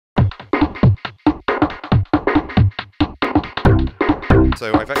So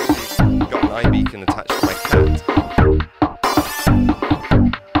I've actually got an iBeacon attached to my cat.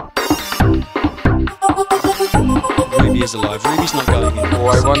 Ruby is alive. Ruby's not going in. Oh,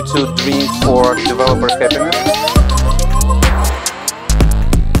 I want to drink for developer happiness.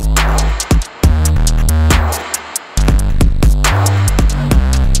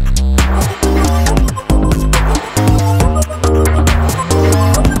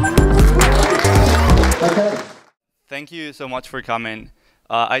 Thank you so much for coming.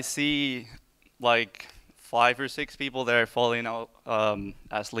 I see like 5 or 6 people that are falling out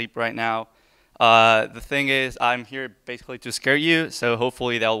asleep right now. The thing is, I'm here basically to scare you, so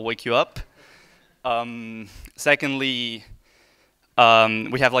hopefully that'll wake you up. Secondly,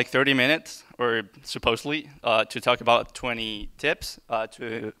 we have like 30 minutes, or supposedly, to talk about 20 tips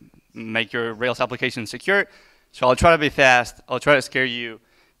to make your Rails application secure. So I'll try to be fast, I'll try to scare you,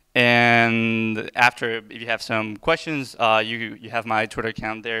 and after, if you have some questions, you have my Twitter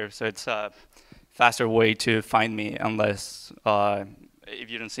account there, so it's a faster way to find me, unless if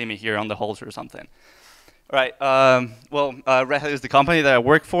you don't see me here on the halls or something. All right, Red Hat is the company that I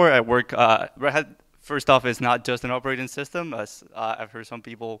work for. Red Hat, first off, is not just an operating system, as I've heard some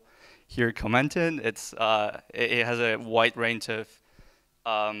people here commenting. It has a wide range of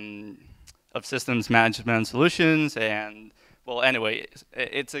systems management solutions, and well, anyway,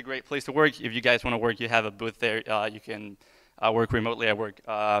 it's a great place to work. If you guys want to work, you have a booth there. You can work remotely. I work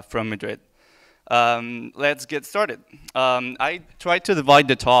from Madrid. Let's get started. I tried to divide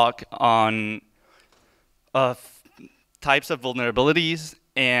the talk on types of vulnerabilities,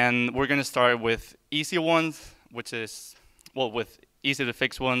 and we're going to start with easy ones, which is, well, with easy to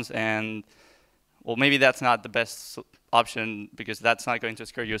fix ones, and well, maybe that's not the best option because that's not going to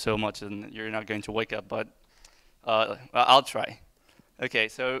scare you so much and you're not going to wake up, but I'll try. Okay,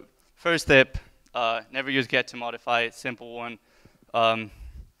 so first tip, never use get to modify, simple one. Well,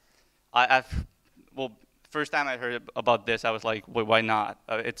 first time I heard about this, I was like, wait, why not?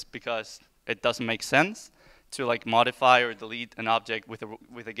 It's because it doesn't make sense to like modify or delete an object with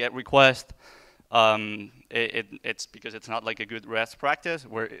a get request. It's because it's not like a good REST practice,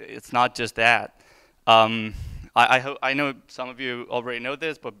 where it's not just that. I know some of you already know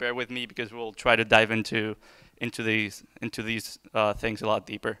this, but bear with me because we'll try to dive into these things a lot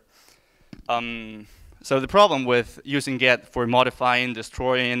deeper. So the problem with using get for modifying,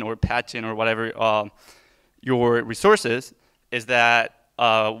 destroying, or patching, or whatever your resources is that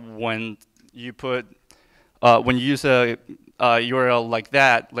when you use a URL like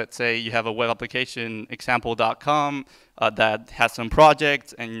that, let's say you have a web application example.com that has some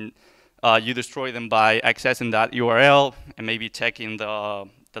projects, and you destroy them by accessing that URL and maybe checking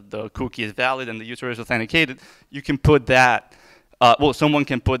that the cookie is valid and the user is authenticated. You can put that. Well, someone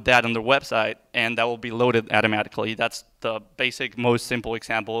can put that on their website, and that will be loaded automatically. That's the basic, most simple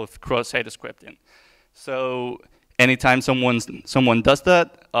example of cross-site scripting. So anytime someone does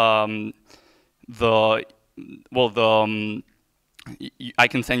that, I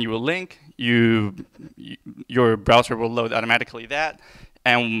can send you a link. Your browser will load automatically that,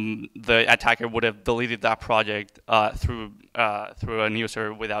 and the attacker would have deleted that project through a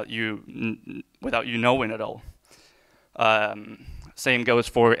user without you knowing at all. Same goes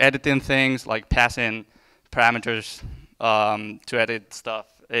for editing things, like passing parameters to edit stuff.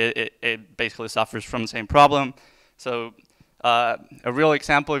 It basically suffers from the same problem. So a real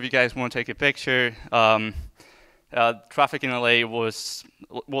example, if you guys want to take a picture, traffic in LA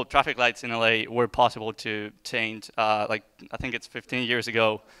traffic lights in LA were possible to change, like I think it's 15 years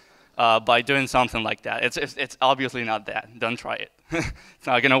ago, by doing something like that. It's obviously not that. Don't try it. It's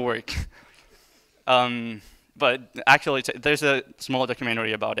not gonna work. But actually, there's a small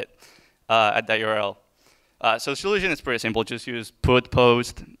documentary about it at that URL. So the solution is pretty simple. Just use put,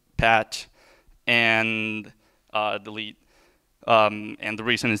 post, patch, and delete. And the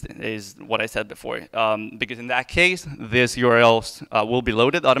reason is what I said before. Because in that case, these URLs will be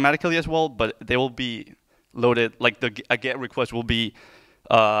loaded automatically as well, but they will be loaded, like a get request will be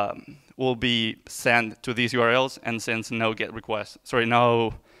sent to these URLs, and since no get request,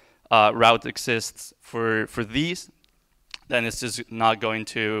 no route exists for these, then it's just not going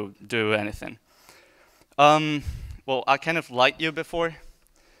to do anything. Well, I kind of lied you before,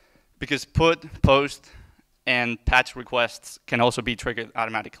 because put, post, and patch requests can also be triggered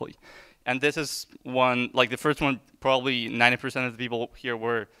automatically. And this is one, like the first one, probably 90% of the people here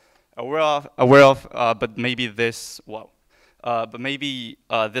were aware of, but maybe this one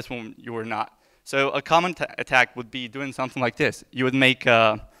you were not. So a common attack would be doing something like this. You would make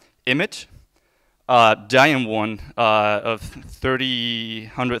an image, giant one of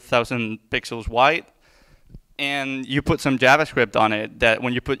 100,000 pixels wide, and you put some JavaScript on it that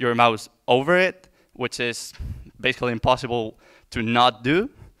when you put your mouse over it, which is basically impossible to not do,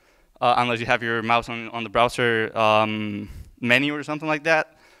 unless you have your mouse on the browser menu or something like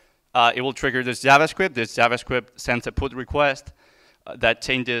that, it will trigger this JavaScript. This JavaScript sends a put request that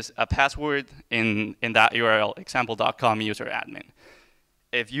changes a password in that URL, example.com user admin.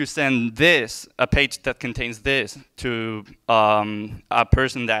 If you send this, a page that contains this, to a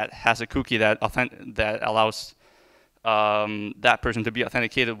person that has a cookie that allows that person to be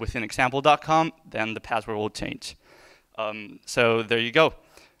authenticated within example.com, then the password will change. So there you go.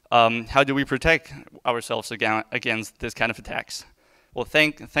 How do we protect ourselves against this kind of attacks? Well,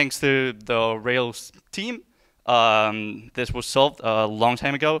 thanks to the Rails team, this was solved a long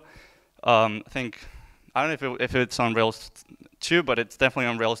time ago. I don't know if it's on Rails 2, but it's definitely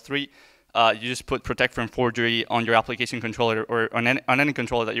on Rails 3. You just put protect from forgery on your application controller or on any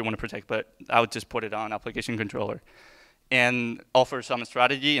controller that you want to protect, but I would just put it on application controller. And offer some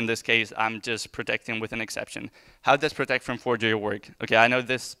strategy. In this case, I'm just protecting with an exception. How does protect from forgery work? Okay, I know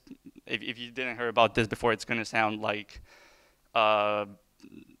this, if you didn't hear about this before, it's going to sound like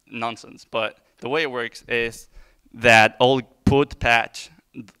nonsense. But the way it works is that all put, patch,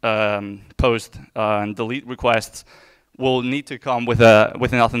 post, and delete requests will need to come with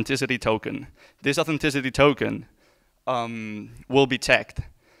an authenticity token. This authenticity token will be checked.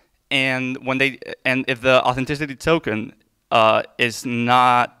 And if the authenticity token is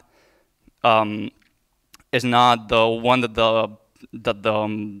not the one that the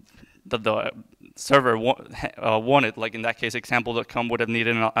server wanted, like in that case, example.com would have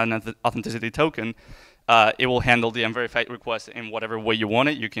needed an authenticity token, it will handle the unverified request in whatever way you want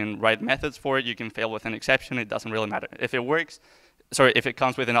it. You can write methods for it. You can fail with an exception. It doesn't really matter. If it works, if it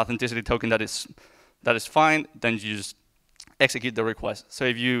comes with an authenticity token that is fine, then you just execute the request. So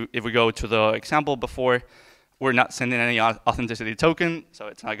if we go to the example before, we're not sending any authenticity token, so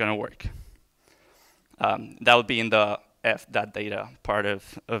it's not going to work. That would be in the f.data part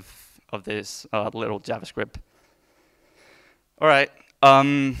of this little JavaScript. All right.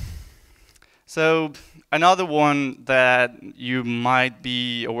 So another one that you might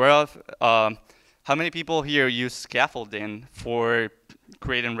be aware of, how many people here use scaffolding for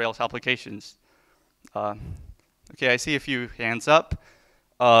creating Rails applications? Okay, I see a few hands up.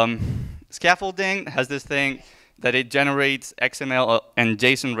 Scaffolding has this thing that it generates XML and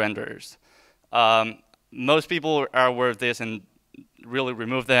JSON renders. Most people are aware of this and really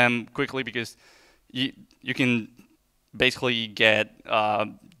remove them quickly because you can basically get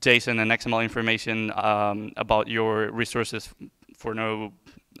JSON and XML information about your resources for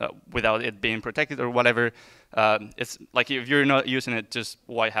without it being protected or whatever. It's like if you're not using it, just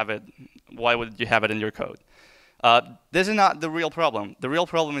why would you have it in your code? This is not the real problem. The real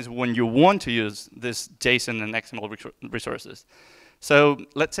problem is when you want to use this JSON and XML resources. So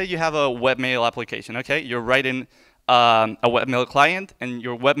let's say you have a webmail application. Okay, you're writing a webmail client, and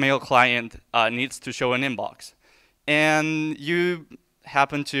your webmail client needs to show an inbox. And you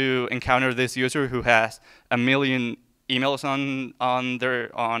happen to encounter this user who has 1 million emails on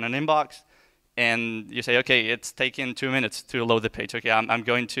an inbox, and you say, okay, it's taking 2 minutes to load the page. Okay, I'm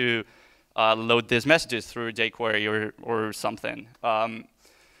going to load these messages through jQuery or something.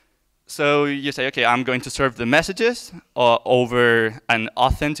 So you say, okay, I'm going to serve the messages over an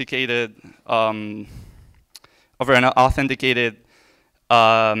authenticated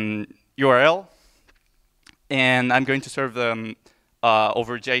URL, and I'm going to serve them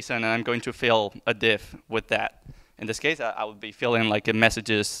over JSON, and I'm going to fill a div with that. In this case, I would be filling like a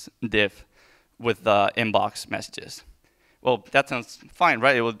messages div with the inbox messages. Well, that sounds fine,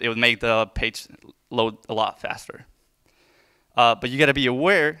 right? It would make the page load a lot faster. But you got to be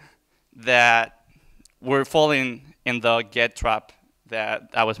aware that we're falling in the get trap that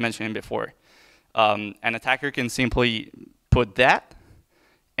I was mentioning before. An attacker can simply put that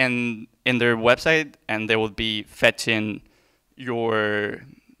in their website, and they will be fetching that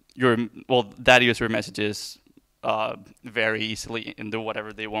user messages very easily and do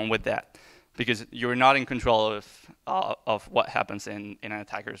whatever they want with that, because you're not in control of what happens in an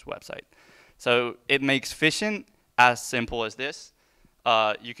attacker's website. So it makes phishing as simple as this.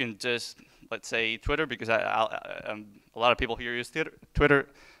 You can just, let's say Twitter, because a lot of people here use Twitter.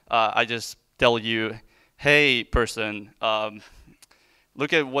 I just tell you, hey person,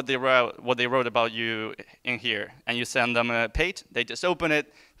 look at what they wrote about you in here, and you send them a page. They just open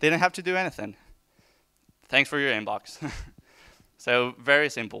it. They don't have to do anything. Thanks for your inbox. So very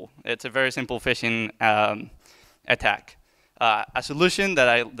simple. It's a very simple phishing attack. A solution that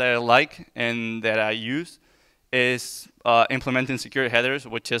I like and that I use is implementing secure headers,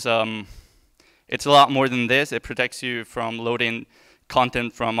 which is It's a lot more than this. It protects you from loading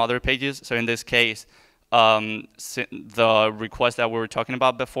content from other pages. So in this case, the request that we were talking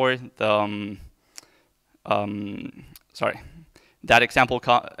about before, the that example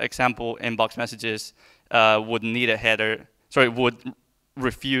inbox messages would need a header. Sorry, would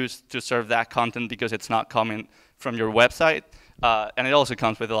refuse to serve that content because it's not coming from your website. And it also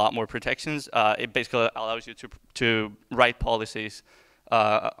comes with a lot more protections. It basically allows you to write policies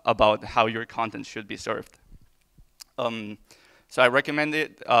about how your content should be served. So I recommend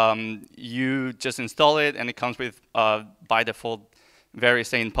it. You just install it, and it comes with, by default, very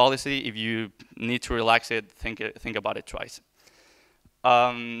sane policy. If you need to relax it, think about it twice.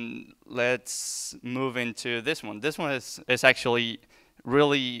 Let's move into this one. This one is actually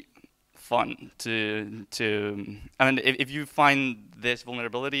really fun to I mean, if you find this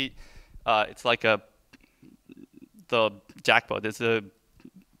vulnerability, it's like the jackpot. It's the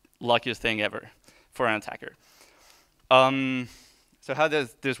luckiest thing ever for an attacker. So how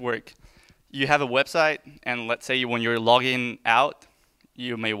does this work? You have a website, and let's say when you're logging out,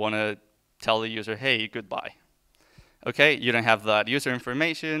 you may want to tell the user, hey, goodbye. Okay, you don't have that user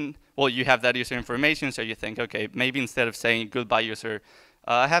information. Well, you have that user information, so you think, okay, maybe instead of saying goodbye user,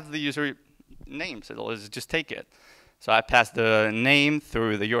 I have the user name, so let's just take it. So I pass the name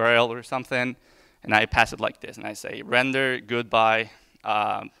through the URL or something, and I pass it like this, and I say render goodbye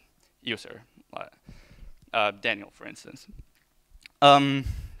user, Daniel, for instance.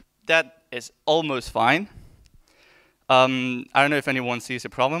 That is almost fine. I don't know if anyone sees a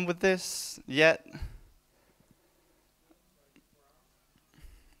problem with this yet.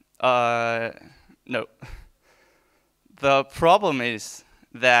 No. The problem is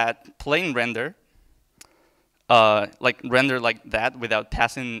that plain render, like render like that without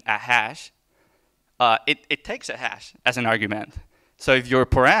passing a hash, it takes a hash as an argument. So if your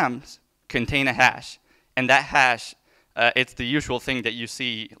params contain a hash, and that hash, it's the usual thing that you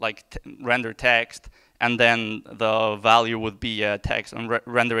see, like render text, and then the value would be text. On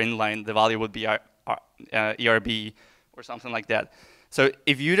render inline, the value would be ERB or something like that. So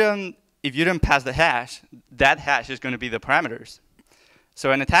if you don't pass the hash, that hash is going to be the parameters.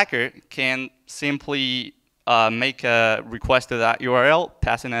 So an attacker can simply make a request to that URL,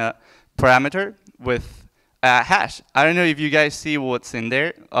 pass in a parameter with a hash. I don't know if you guys see what's in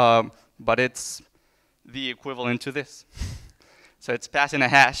there, but it's the equivalent to this. So it's passing a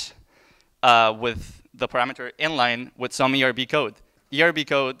hash with the parameter inline with some ERB code. ERB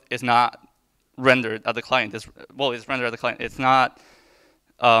code is not rendered at the client. It's rendered at the client. It's not.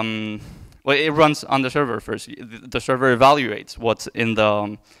 Well, it runs on the server first. The server evaluates what's in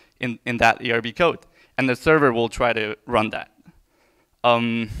the in that ERB code, and the server will try to run that.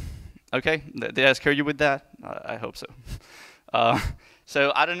 Okay, did I scare you with that? I hope so.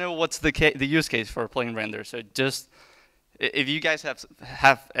 So I don't know what's the use case for plain render. So just if you guys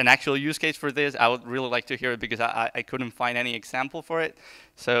have an actual use case for this, I would really like to hear it, because I couldn't find any example for it.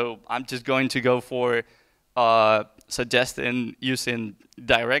 So I'm just going to go for suggesting using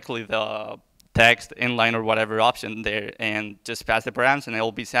directly the text, inline, or whatever option there, and just pass the params, and it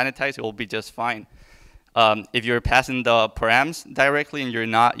will be sanitized. It will be just fine. If you're passing the params directly and you're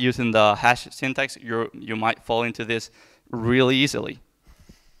not using the hash syntax, you might fall into this really easily.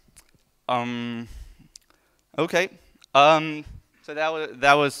 Okay. So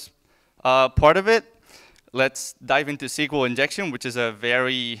that was part of it. Let's dive into SQL injection, which is a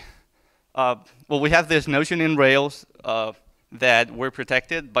very well, we have this notion in Rails that we're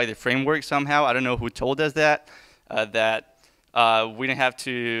protected by the framework somehow. I don't know who told us that, we don't have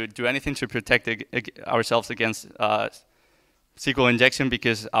to do anything to protect ourselves against SQL injection,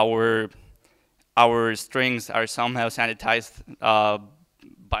 because our strings are somehow sanitized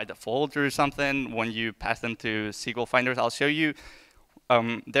by default or something when you pass them to SQL finders. I'll show you.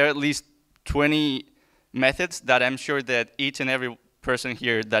 There are at least 20 methods that I'm sure that each and every person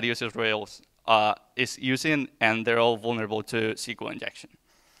here that uses Rails is using, and they're all vulnerable to SQL injection.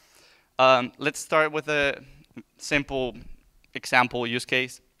 Let's start with a simple example use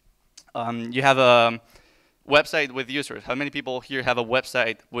case. You have a website with users. How many people here have a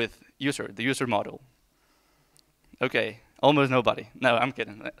website with the user model? Okay, almost nobody. No, I'm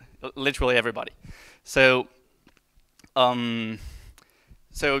kidding. Literally everybody. So,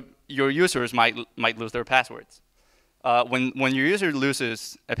 so your users might lose their passwords. When your user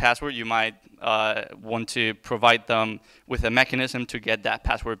loses a password, you might want to provide them with a mechanism to get that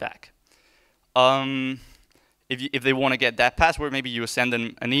password back. If they want to get that password, maybe you send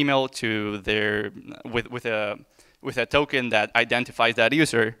them an email to their with a token that identifies that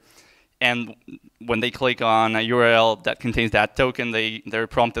user. and when they click on a URL that contains that token, they're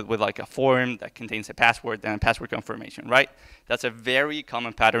prompted with like a form that contains a password and a password confirmation, right? That's a very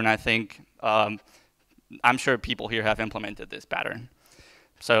common pattern. I think I'm sure people here have implemented this pattern.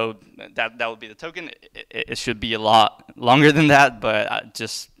 So that would be the token. It should be a lot longer than that, but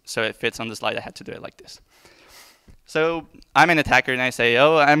just so it fits on the slide, I had to do it like this. So I'm an attacker, and I say,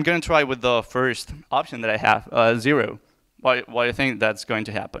 oh, I'm going to try with the first option that I have, 0. Why do you think that's going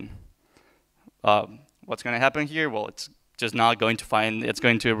to happen? What's going to happen here? Well, it's just not going to find, it's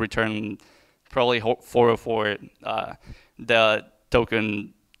going to return probably 404. The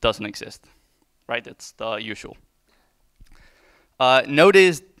token doesn't exist, right? It's the usual.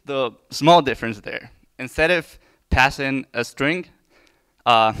 Notice the small difference there. Instead of passing a string,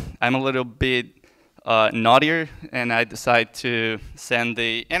 I'm a little bit naughtier, and I decide to send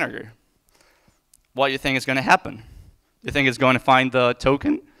the integer. What do you think is going to happen? You think it's going to find the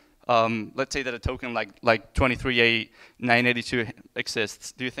token? Let's say that a token like 23A982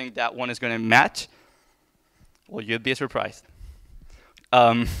 exists. Do you think that one is going to match? Well, you'd be surprised.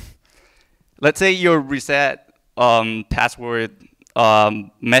 Let's say your reset password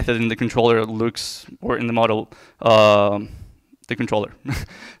method in the controller looks, or in the model, the controller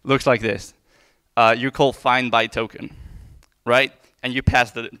looks like this. You call find by token, right? And you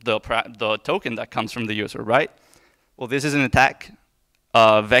pass the token that comes from the user, right? Well, this is an attack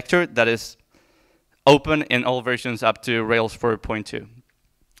vector that is open in all versions up to Rails 4.2.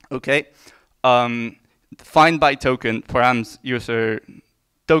 Okay. Find by token, params user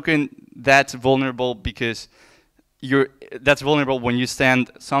token, that's vulnerable because that's vulnerable when you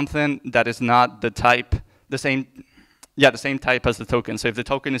send something that is not the type, the same type as the token. So if the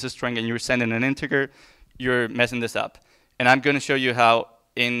token is a string and you're sending an integer, you're messing this up. And I'm going to show you how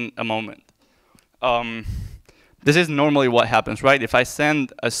in a moment. This is normally what happens, right? If I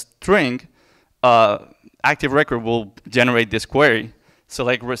send a string, Active Record will generate this query.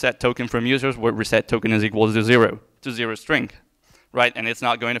 Select reset token from users, where reset token is equal to 0 string, right? And it's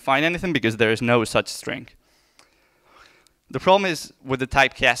not going to find anything because there is no such string. The problem is with the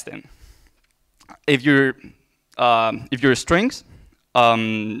typecasting. If your strings,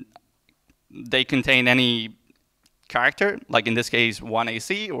 they contain any character, like in this case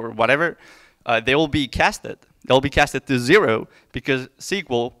 1AC or whatever, they will be casted. They'll be casted to 0 because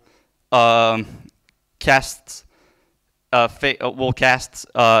SQL will cast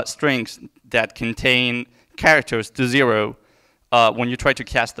strings that contain characters to 0 when you try to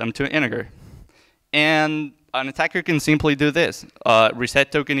cast them to an integer. And an attacker can simply do this.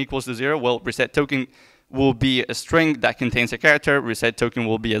 Reset token equals to 0. Well, reset token will be a string that contains a character. Reset token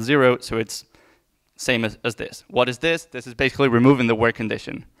will be a 0, so it's same as this. What is this? This is basically removing the where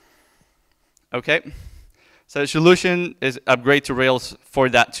condition. Okay? So the solution is upgrade to Rails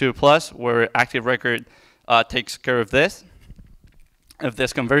 4.2+, where Active Record takes care of this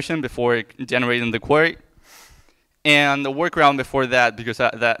conversion before generating the query. And the workaround before that, because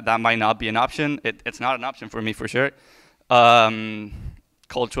that might not be an option, it's not an option for me for sure,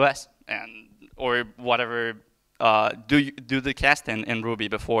 call to S, or whatever, do the casting in Ruby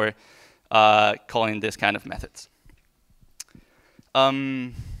before calling this kind of methods.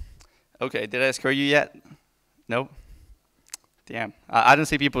 Okay, did I scare you yet? No? Damn, I don't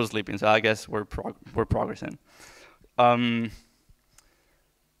see people sleeping, so I guess we're progressing.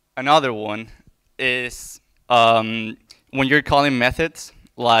 Another one is when you're calling methods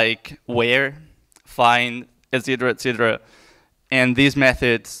like where, find, etc., and these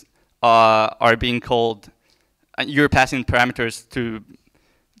methods are being called, you're passing parameters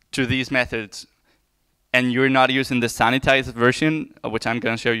to these methods, and you're not using the sanitized version, which I'm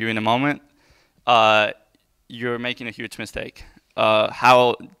going to show you in a moment, you're making a huge mistake.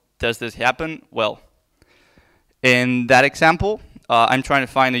 How does this happen? Well, in that example, I'm trying to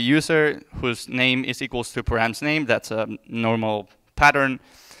find a user whose name is equals to param's name. That's a normal pattern.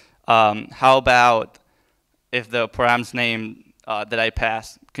 How about if the param's name that I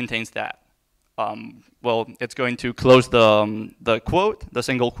pass contains that? Well, it's going to close the quote, the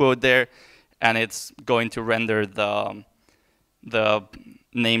single quote there, and it's going to render the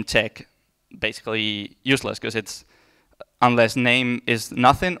name check basically useless, because it's unless name is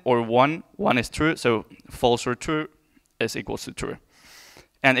nothing or one is true, so false or true is equals to true.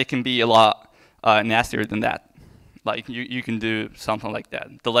 And it can be a lot nastier than that. Like you can do something like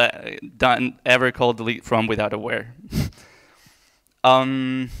that. Don't ever call delete from without a where.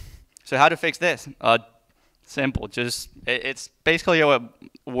 So how to fix this? Simple. Just it's basically a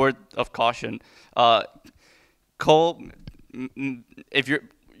word of caution. If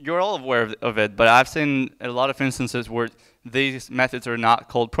you're all aware of it, but I've seen a lot of instances where these methods are not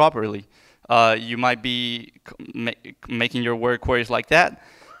called properly. you might be making your word queries like that.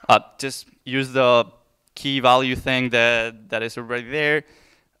 Just use the key value thing that is already there,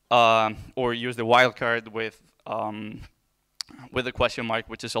 or use the wildcard with a question mark,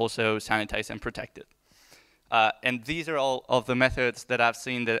 which is also sanitized and protected. And these are all of the methods that I've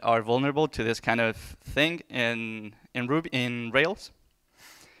seen that are vulnerable to this kind of thing in Rails.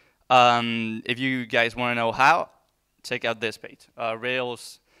 If you guys want to know how, check out this page,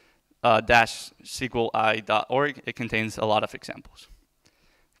 rails-sqli.org. It contains a lot of examples.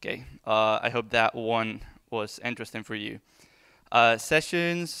 Okay, I hope that one was interesting for you.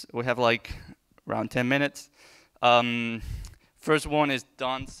 Sessions, we have like around 10 minutes. First one is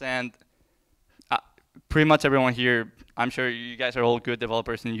don't send. Pretty much everyone here, I'm sure you guys are all good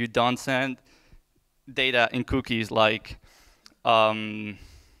developers, and you don't send data in cookies like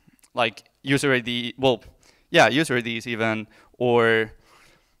user ID. Well, yeah, user IDs even, or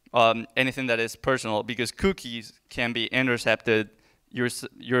anything that is personal, because cookies can be intercepted. You're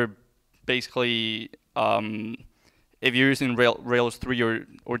basically if you're using Rails 3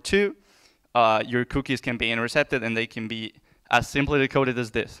 or 2, your cookies can be intercepted, and they can be as simply decoded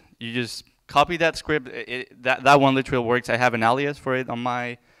as this. You just copy that script. That one literally works. I have an alias for it on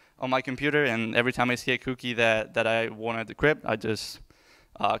my computer, and every time I see a cookie that I want to decrypt, I just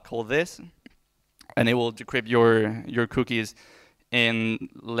call this, and it will decrypt your cookies in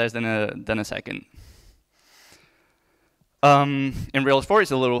less than a second. In Rails 4,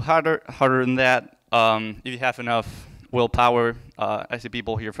 it's a little harder than that. If you have enough willpower, I see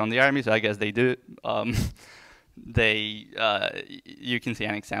people here from the army, so I guess they do. You can see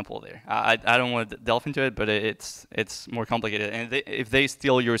an example there. I don't want to delve into it, but it's more complicated. And if they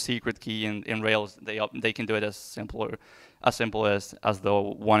steal your secret key in Rails, they can do it as simple as the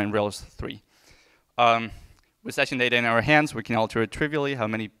one in Rails 3. With session data in our hands, we can alter it trivially. How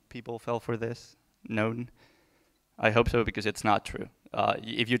many people fell for this? Known? I hope so, because it's not true.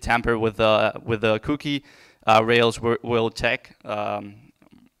 If you tamper with a cookie, Rails will check.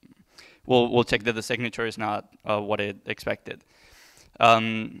 We'll check that the signature is not what it expected.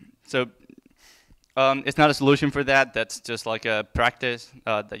 So it's not a solution for that. That's just like a practice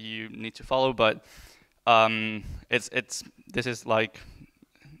that you need to follow. But this is like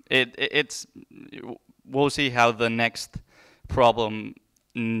we'll see how the next problem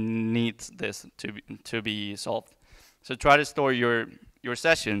needs this to be solved. So try to store your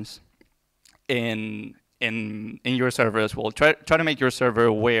sessions in your server as well. Try to make your server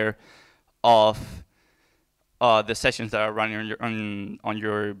aware of the sessions that are running on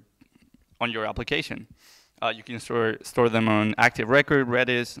your application. You can store them on active record,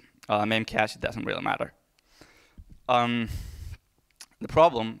 Redis, Memcache. It doesn't really matter. The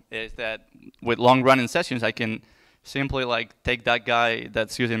problem is that with long-running sessions, I can simply take that guy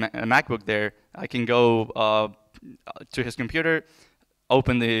that's using a MacBook there. I can go to his computer,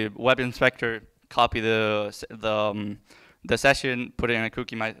 open the web inspector, copy the session, put it in a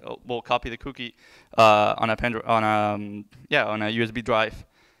cookie. We'll copy the cookie on a USB drive,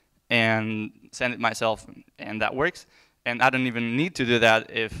 and send it myself, and that works. And I don't even need to do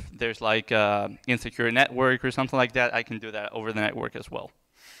that if there's like a insecure network or something like that. I can do that over the network as well.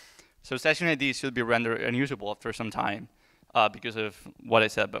 So session IDs should be rendered unusable after some time because of what I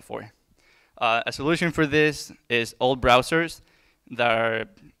said before. A solution for this is old browsers that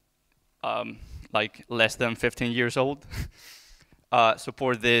are like less than 15 years old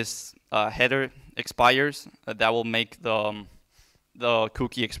support this header expires that will make the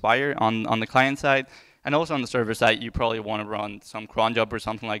cookie expire on the client side. And also on the server side, you probably want to run some cron job or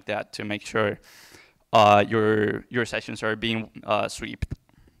something like that to make sure your sessions are being swept.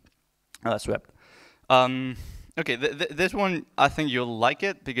 Okay, this one, I think you'll like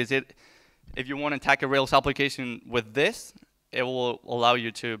it, because if you want to attack a Rails application with this, it will allow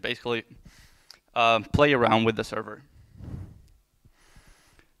you to basically play around with the server.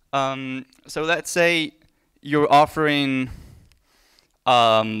 So let's say you're offering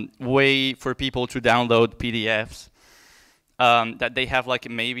way for people to download PDFs that they have like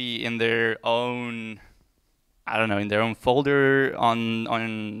maybe in their own, I don't know, in their own folder on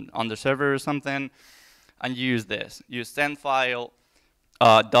the server or something, and you use this. You send file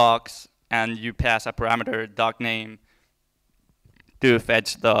docs, and you pass a parameter doc name to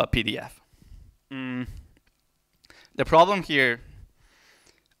fetch the PDF. The problem here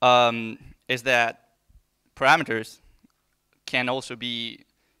is that parameters can also be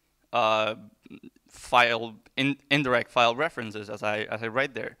indirect file references, as I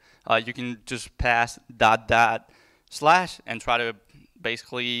write there. You can just pass .. and try to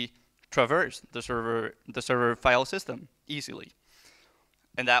basically traverse the server file system easily.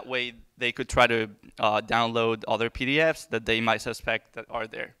 and that way they could try to download other PDFs that they might suspect that are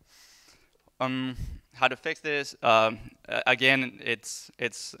there. How to fix this? Again, it's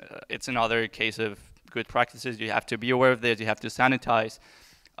another case of good practices. You have to be aware of this. You have to sanitize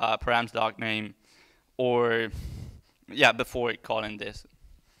params doc name, or yeah, before calling this.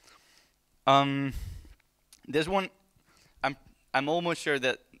 This one, I'm almost sure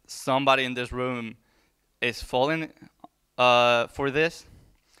that somebody in this room is falling for this.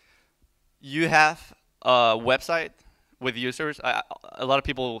 You have a website with users. A lot of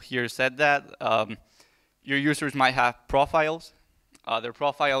people here said that. Your users might have profiles. Their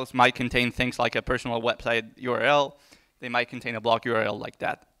profiles might contain things like a personal website URL. They might contain a blog URL like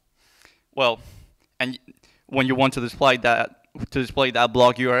that. Well, and when you want to display that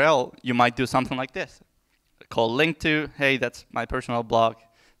blog URL, you might do something like this. Called link to, hey, that's my personal blog.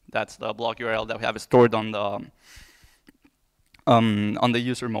 That's the blog URL that we have stored on the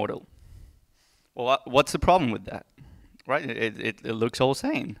user model. Well, what's the problem with that? Right? It looks all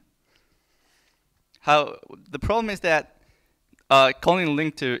sane. The problem is that calling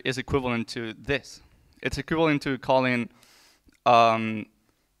link to is equivalent to this. It's equivalent to calling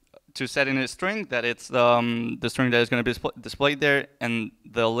to set in a string that it's the string that is going to be displayed there, and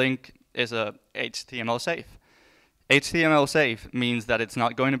the link is a HTML safe. HTML safe means that it's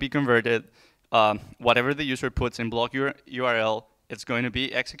not going to be converted. Whatever the user puts in blog URL, it's going to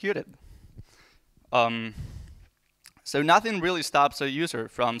be executed. So nothing really stops a user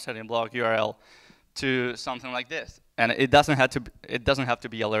from setting blog URL to something like this, and it doesn't have to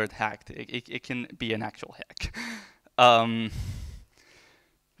be alert hacked. It can be an actual hack.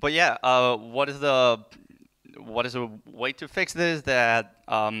 But yeah, what is a way to fix this that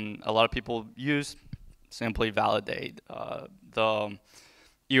a lot of people use? Simply validate the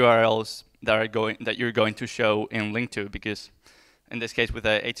URLs that you're going to show in link to, because in this case with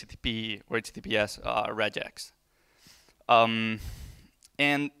a HTTP or HTTPS regex.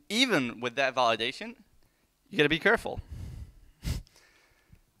 And even with that validation, you gotta be careful.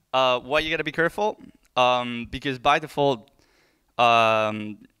 Why you gotta be careful? Because by default,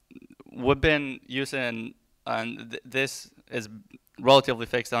 we've been using, and this is relatively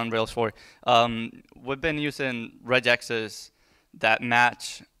fixed on Rails 4. We've been using regexes that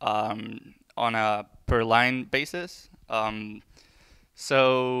match on a per line basis.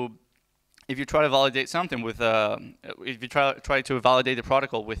 So if you try to validate something with if you try to validate the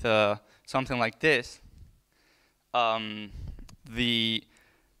protocol with something like this, the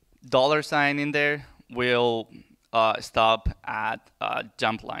 $sign in there will stop at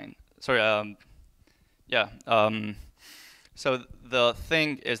jump line. Sorry, yeah. So the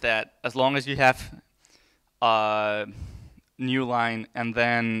thing is that as long as you have new line and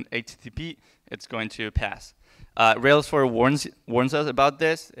then HTTP, it's going to pass. Rails 4 warns us about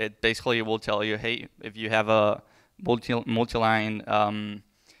this. It basically will tell you, hey, if you have a multi-line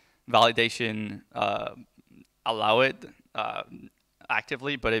validation, allow it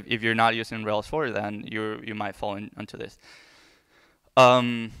actively. But if you're not using Rails 4, then you might fall into this.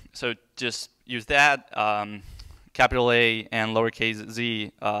 So just use that. Capital A and lowercase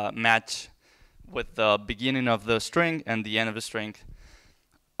z match with the beginning of the string and the end of the string.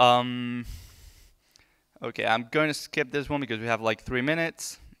 Okay, I'm going to skip this one because we have like 3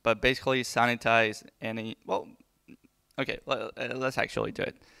 minutes, but basically sanitize any, well, okay, let's actually do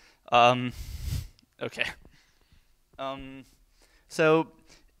it. Okay. So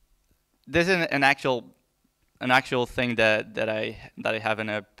this is an actual thing that I have in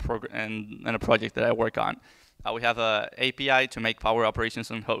a project that I work on. We have a API to make power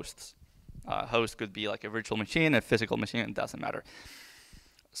operations on hosts. Host could be like a virtual machine, a physical machine, it doesn't matter.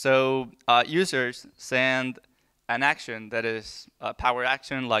 So users send an action that is a power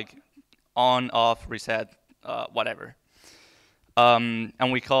action, like on, off, reset, whatever.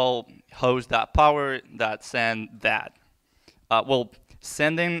 And we call host.power that send that. Well,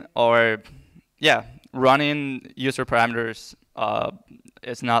 sending or, yeah, running user parameters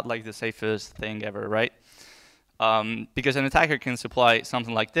is not like the safest thing ever, right? Because an attacker can supply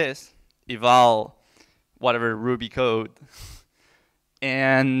something like this, eval whatever Ruby code,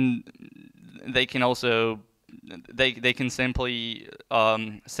 and they can also they can simply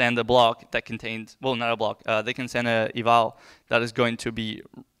send a block that contains, well, not a block, they can send a eval that is going to be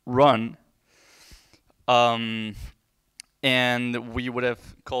run, and we would have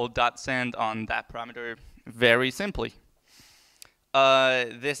called .send on that parameter very simply.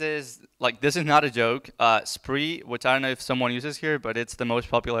 This is not a joke. Spree, which I don't know if someone uses here, but it's the most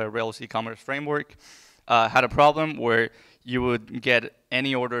popular Rails e-commerce framework, had a problem where you would get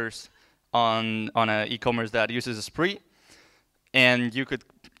any orders on an e-commerce that uses a spree. and you could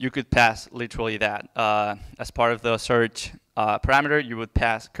pass literally that as part of the search parameter. You would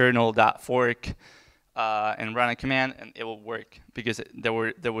pass kernel.fork and run a command, and it will work because there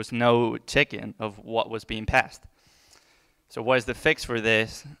was no check-in of what was being passed. So what is the fix for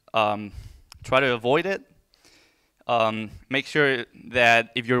this? Try to avoid it. Make sure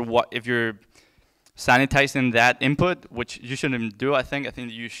that if you're sanitizing that input, which you shouldn't do, I think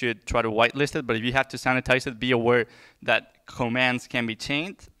you should try to whitelist it. But if you have to sanitize it, be aware that commands can be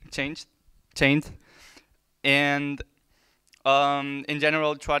changed, and in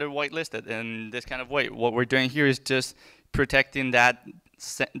general, try to whitelist it in this kind of way. What we're doing here is just protecting that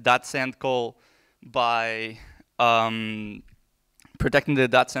 .send call by protecting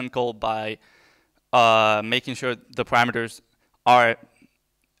the .send call by making sure the parameters are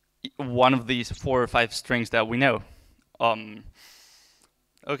one of these 4 or 5 strings that we know.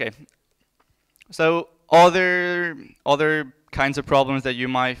 Okay. So other kinds of problems that you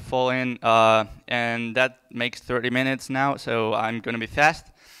might fall in, and that makes 30 minutes now, so I'm going to be fast.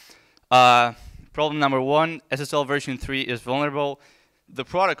 Problem number 1, SSL version 3 is vulnerable. The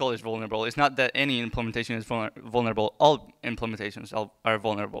protocol is vulnerable. It's not that any implementation is vulnerable. All implementations are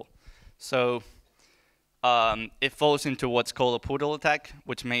vulnerable. So it falls into what's called a poodle attack,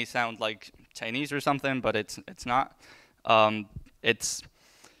 which may sound like Chinese or something, but it's not.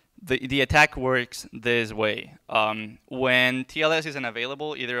 The attack works this way. When TLS isn't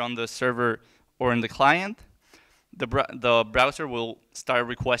available, either on the server or in the client, the browser will start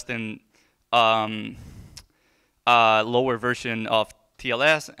requesting a lower version of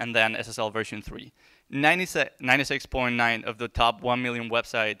TLS and then SSL version 3. 96.9 of the top 1 million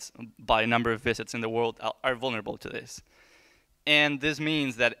websites by number of visits in the world are vulnerable to this. And this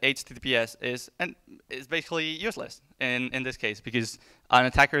means that HTTPS is basically useless in this case, because an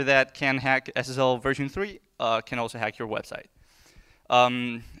attacker that can hack SSL version 3 can also hack your website.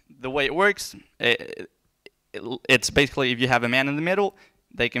 The way it works, it's basically if you have a man in the middle,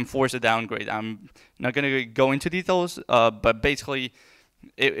 they can force a downgrade. I'm not going to go into details, but basically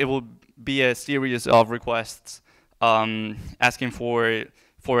it will be a series of requests asking for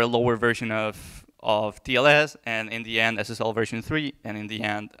a lower version of TLS, and in the end SSL version 3, and in the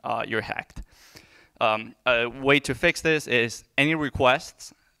end you're hacked. A way to fix this is any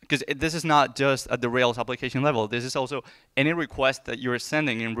requests, because this is not just at the Rails application level, this is also any request that you're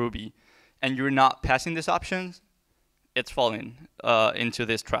sending in Ruby and you're not passing these options, it's falling into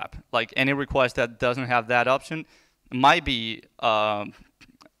this trap. Like any request that doesn't have that option might be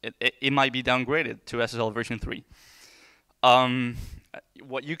it might be downgraded to SSL version 3.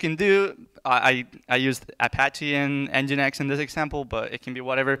 What you can do, I used Apache and Nginx in this example, but it can be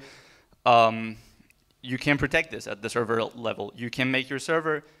whatever. You can protect this at the server level. You can make your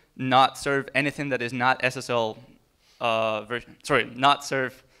server not serve anything that is not SSL not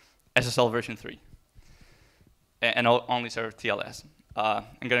serve SSL version 3, and only serve TLS.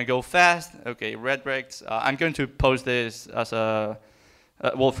 I'm going to go fast. Okay, redirects. I'm going to post this as a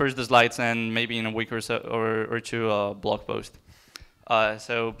well, first the slides, and maybe in a week or so or two a blog post.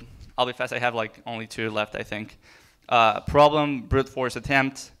 So I'll be fast. I have like only 2 left, I think. Problem, brute force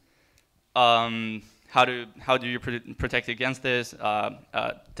attempt. How do you protect against this?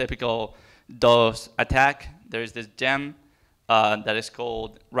 Typical DOS attack. There's this gem that is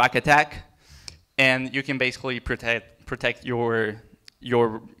called rack attack, and you can basically protect your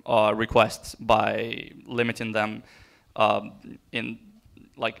requests by limiting them in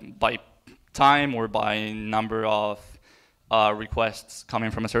like by time or by number of requests coming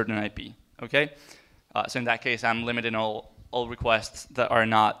from a certain IP. Okay, so in that case, I'm limiting all requests that are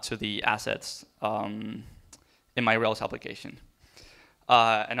not to the assets in my Rails application.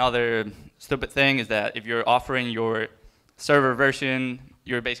 Another stupid thing is that if you're offering your server version,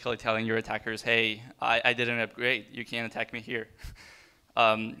 you're basically telling your attackers, hey, I did an upgrade. You can't attack me here.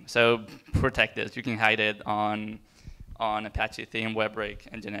 So protect this. You can hide it on Apache, Theme, WebRake,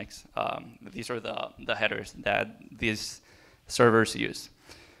 Nginx. These are the headers that these servers use.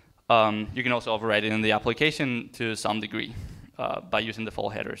 You can also override it in the application to some degree by using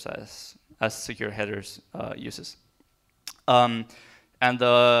default headers as secure headers uses. And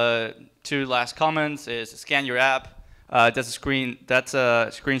the 2 last comments is scan your app. That's a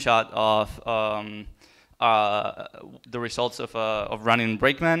screenshot of the results of running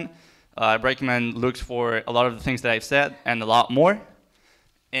Brakeman. Brakeman looks for a lot of the things that I've said and a lot more,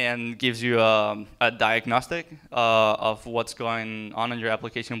 and gives you a diagnostic of what's going on in your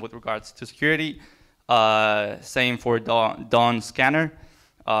application with regards to security. Same for Dawn Scanner.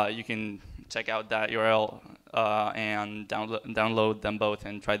 You can check out that URL and download them both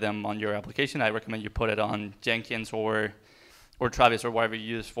and try them on your application. I recommend you put it on Jenkins or or Travis or whatever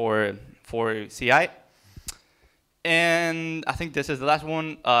you use for CI. And I think this is the last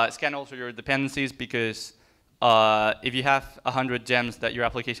one. Scan also your dependencies, because if you have 100 gems that your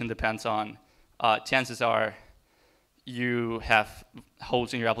application depends on, chances are you have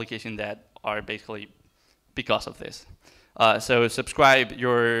holes in your application that are basically because of this. So subscribe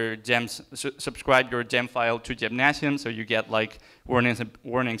your gems, subscribe your gem file to Gemnasium, so you get like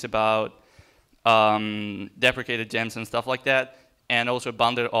warnings about deprecated gems and stuff like that, and also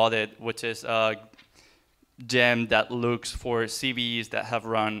bounded audit, which is a gem that looks for CVEs that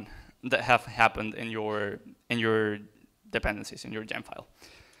have happened in your dependencies in your gem file.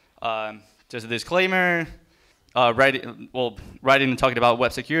 Just a disclaimer. Writing and talking about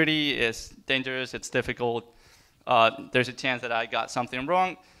web security is dangerous. It's difficult. There's a chance that I got something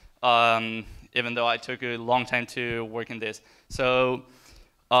wrong, even though I took a long time to work in this. So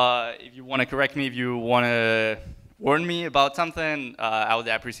if you want to correct me, if you want to warn me about something, I would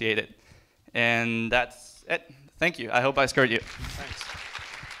appreciate it. And that's it. Thank you. I hope I scared you. Thanks.